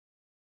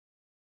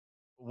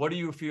what do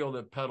you feel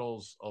that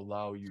pedals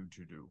allow you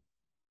to do?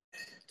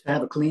 To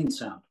have a clean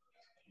sound.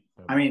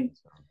 I mean,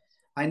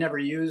 I never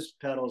used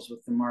pedals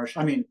with the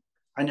Marshall. I mean,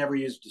 I never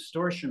used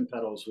distortion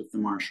pedals with the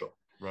Marshall.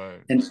 Right.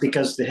 And it's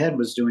because the head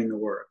was doing the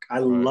work. I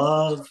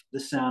love the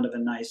sound of a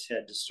nice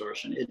head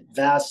distortion. It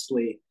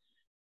vastly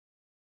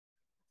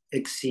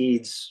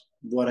exceeds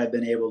what I've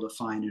been able to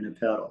find in a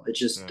pedal. It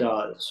just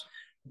does.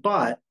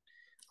 But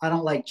I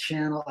don't like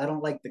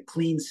the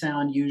clean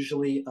sound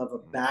usually of a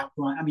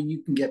backline. I mean,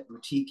 you can get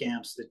boutique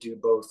amps that do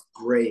both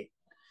great,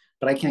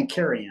 but I can't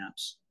carry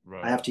amps.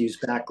 Right. I have to use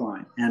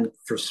backline. And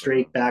for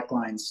straight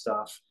backline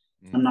stuff,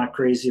 I'm not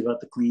crazy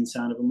about the clean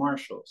sound of a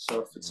Marshall.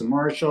 So if it's a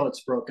Marshall,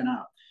 it's broken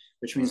up,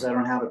 which means I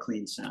don't have a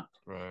clean sound.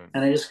 Right.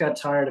 And I just got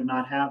tired of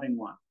not having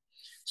one.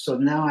 So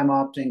now I'm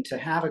opting to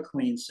have a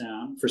clean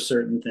sound for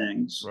certain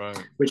things,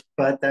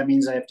 but that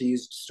means I have to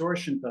use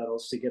distortion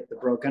pedals to get the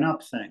broken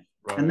up thing.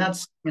 Right. And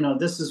that's,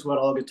 this is what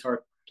all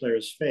guitar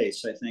players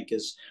face, I think,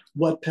 is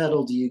what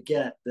pedal do you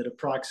get that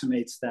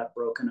approximates that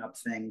broken up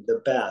thing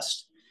the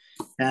best?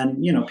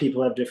 And,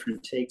 people have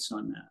different takes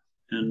on that.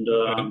 And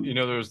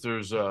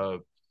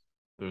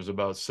there's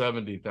about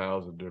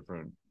 70,000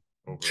 different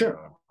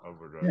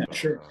overdrive yeah,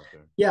 sure.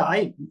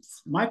 Yeah,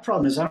 my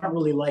problem is I don't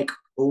really like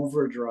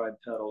overdrive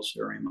pedals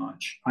very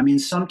much. I mean,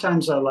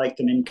 sometimes I like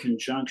them in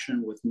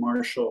conjunction with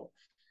Marshall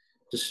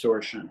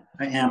distortion,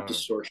 amp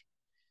distortion.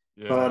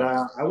 Yeah. But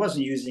I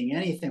wasn't using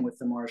anything with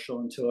the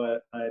Marshall until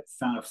I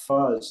found a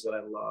fuzz that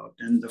I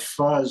loved. And the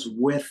fuzz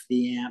with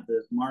the amp,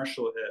 the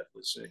Marshall head,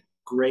 was a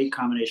great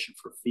combination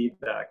for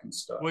feedback and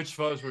stuff. Which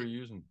fuzz were you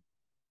using?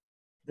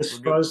 This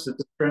fuzz that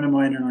a friend of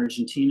mine in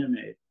Argentina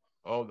made.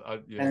 Oh,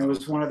 yeah. And it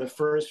was one of the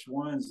first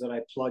ones that I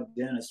plugged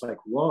in. It's like,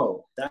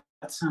 whoa, that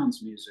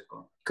sounds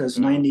musical. Because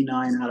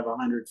 99 out of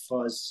 100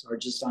 fuzz are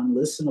just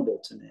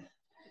unlistenable to me.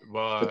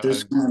 Well, but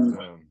this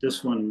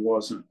one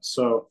wasn't.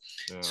 So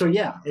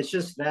yeah, it's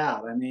just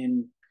that. I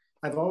mean,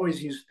 I've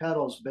always used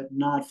pedals, but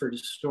not for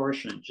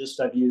distortion. Just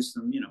I've used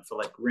them, for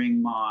like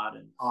ring mod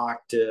and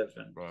octave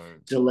and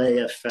delay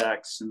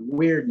effects and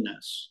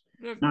weirdness.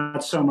 Yeah.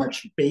 Not so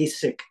much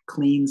basic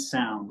clean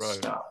sound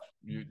stuff.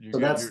 So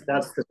that's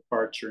the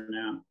departure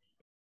now.